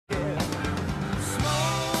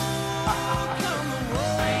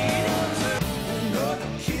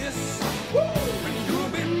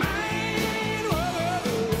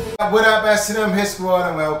What up, S&M Hit Squad,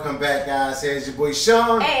 and welcome back, guys. Here's your boy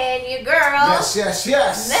Sean. And your girl.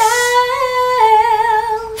 Yes.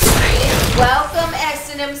 Welcome,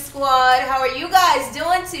 S&M Squad. How are you guys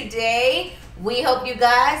doing today? We hope you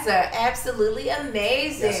guys are absolutely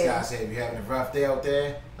amazing. Yes, guys. Hey, if you're having a rough day out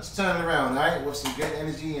there, let's turn it around, all right? With some good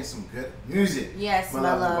energy and some good music. Yes, my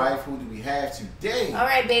lovely wife, who do we have today? All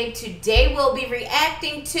right, babe. Today we'll be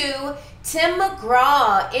reacting to Tim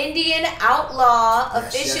McGraw, Indian Outlaw,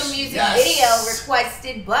 official music video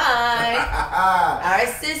requested by our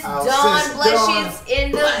sis Dawn Blushes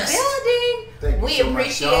in the building. We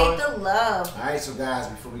appreciate the love. All right, so guys,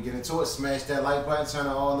 before we get into it, smash that like button, turn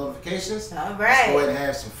on all notifications. All right. Let's go ahead and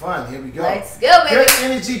have some fun. Here we go. Let's go, baby. Good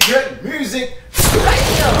energy, good music.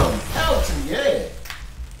 Out to the air.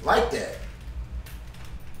 Like that.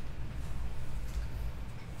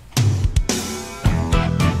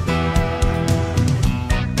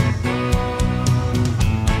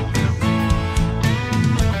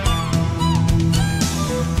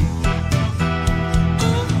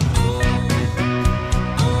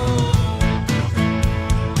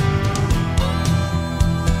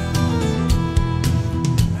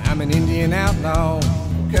 I'm an Indian outlaw,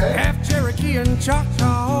 half Cherokee and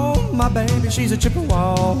Choctaw. My baby, she's a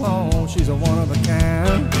Chippewa, she's a one of a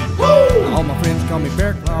kind. Woo! All my friends call me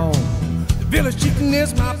Bear Claw. The village chicken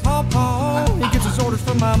is my pawpaw. He gets his orders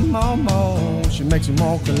from my mama. She makes him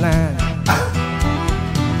walk the line.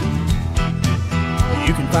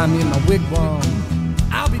 You can find me in my wigwam.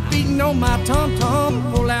 I'll be beating on my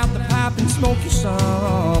tom-tom. Pull out the pipe and smoke you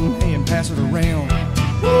some. Hey, and pass it around.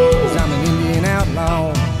 'Cause I'm an Indian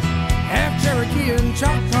outlaw, half Cherokee and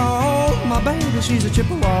Choctaw. My baby, she's a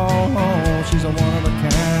Chippewa, she's a one of a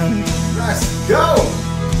kind. Let's go!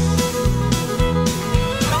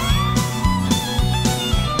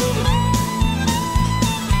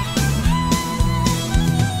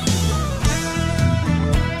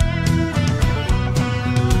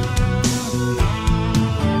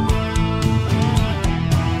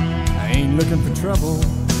 I ain't looking for trouble.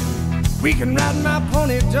 We can ride my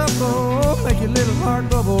pony double, make your little heart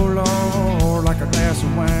bubble, Lord, like a glass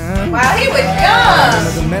of wine. Wow, he was young.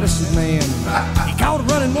 The medicine man, he caught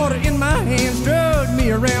running water in my hands, drugged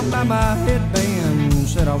me around by my headband,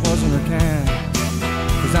 said I wasn't her kind.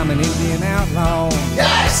 'Cause I'm an Indian outlaw,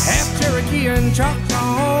 half Cherokee and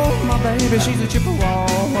Choctaw. My baby, she's a Chippewa,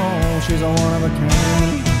 she's a one of a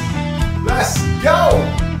kind. Let's go!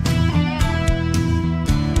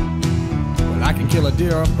 I can kill a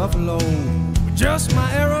deer or a buffalo with just my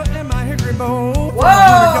arrow and my hickory bow. Whoa!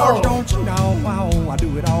 100 yards, don't you know? Wow, I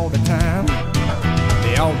do it all the time.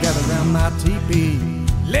 They all gather around my teepee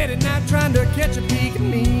late at night trying to catch a peek at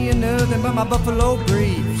me and nothing but my buffalo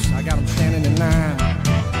briefs. I got them standing in line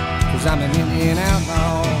 'cause I'm an Indian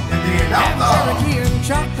outlaw. Indian outlaw. Cherokee and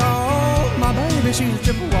Choctaw. My baby, she's a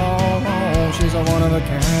Chippewa, she's a one of a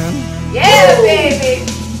kind. Yeah, baby.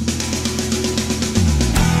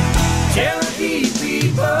 Cherokee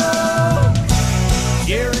people,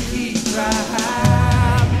 Cherokee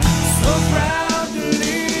tribe, so proud to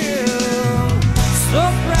live, so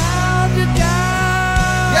proud to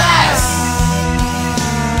die. Yes!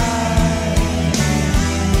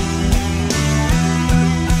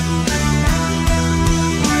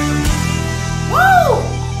 Woo!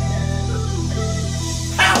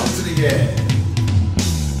 Out to the air.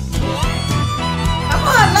 Come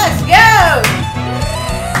on, let's go.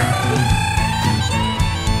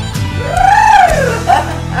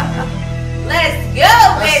 Let's go,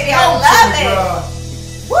 baby. I love it.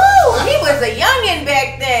 Woo! He was a youngin'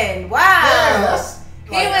 back then. Wow.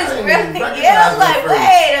 He was really good. I was like,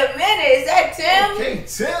 wait a minute. Is that Tim? Okay,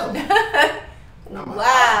 Tim.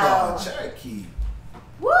 Wow. Cherokee.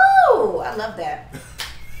 Woo! I love that.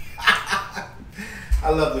 I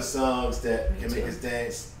love the songs that can make us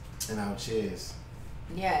dance in our chairs.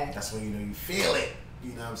 Yeah. That's when you know you feel it.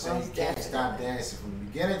 You know what I'm saying? Most You can't stop definitely. dancing from the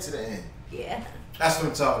beginning to the end. Yeah. That's what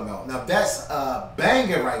I'm talking about. Now that's a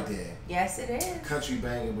banger right there. Yes, it is. Country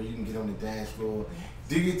banger where you can get on the dance floor,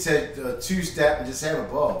 do your two-step and just have a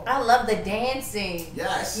ball. I love the dancing.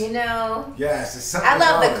 Yes. You know. Yes. It's something I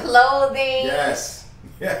love about the it. clothing. Yes.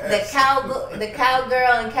 Yes. The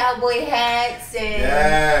cowgirl and cowboy hats and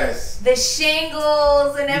yes. the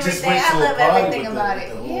shingles and We just everything. went to I a love party everything with about the it.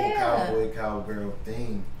 whole Yeah. cowboy cowgirl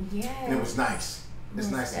theme. Yeah. And it was nice. It's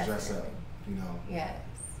Most nice to dress up. definitely. You know. Yes.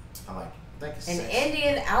 I like it. I think it's An sexy.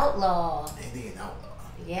 Indian outlaw. Indian outlaw.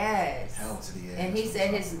 Yes. Hell to the air. And he That's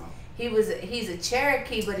said what I'm talking about. he's a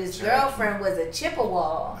Cherokee, but his Cherokee. girlfriend was a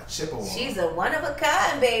Chippewa. A Chippewa. She's a one of a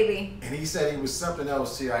kind, baby. And he said he was something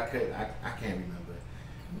else too. I can't remember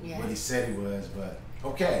Yeah. what he said he was, but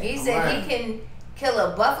okay. He I'm said learning. he can kill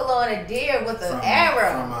a buffalo and a deer with an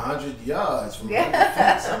arrow. From 100 yards, from 100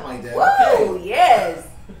 feet, something like that. Whoa, okay. yes.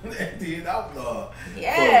 Indian Outlaw.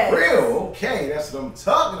 Yes. For real. Okay, that's what I'm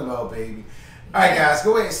talking about, baby. Alright guys,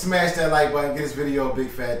 go ahead and smash that like button, give this video a big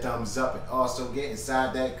fat thumbs up, and also get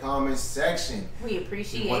inside that comment section. We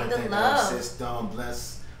appreciate the the love. love. Sis Dawn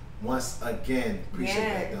Bless once again. Appreciate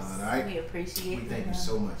that, Dawn, alright? We appreciate We thank the you love.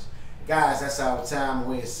 so much. Guys, that's our time.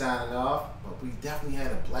 We're signing off, but we definitely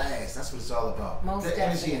had a blast. That's what it's all about. Most good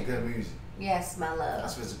definitely. energy and good music. Yes, my love.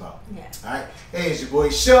 That's what it's about. Yeah. Alright? Hey, it's your boy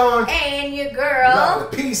Sean. And your girl. Love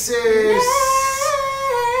the pieces.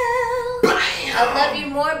 I love you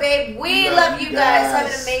more, babe. We love you guys. Have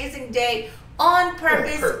an amazing day on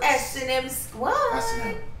purpose. S&M Squad.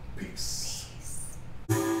 S&M. Peace.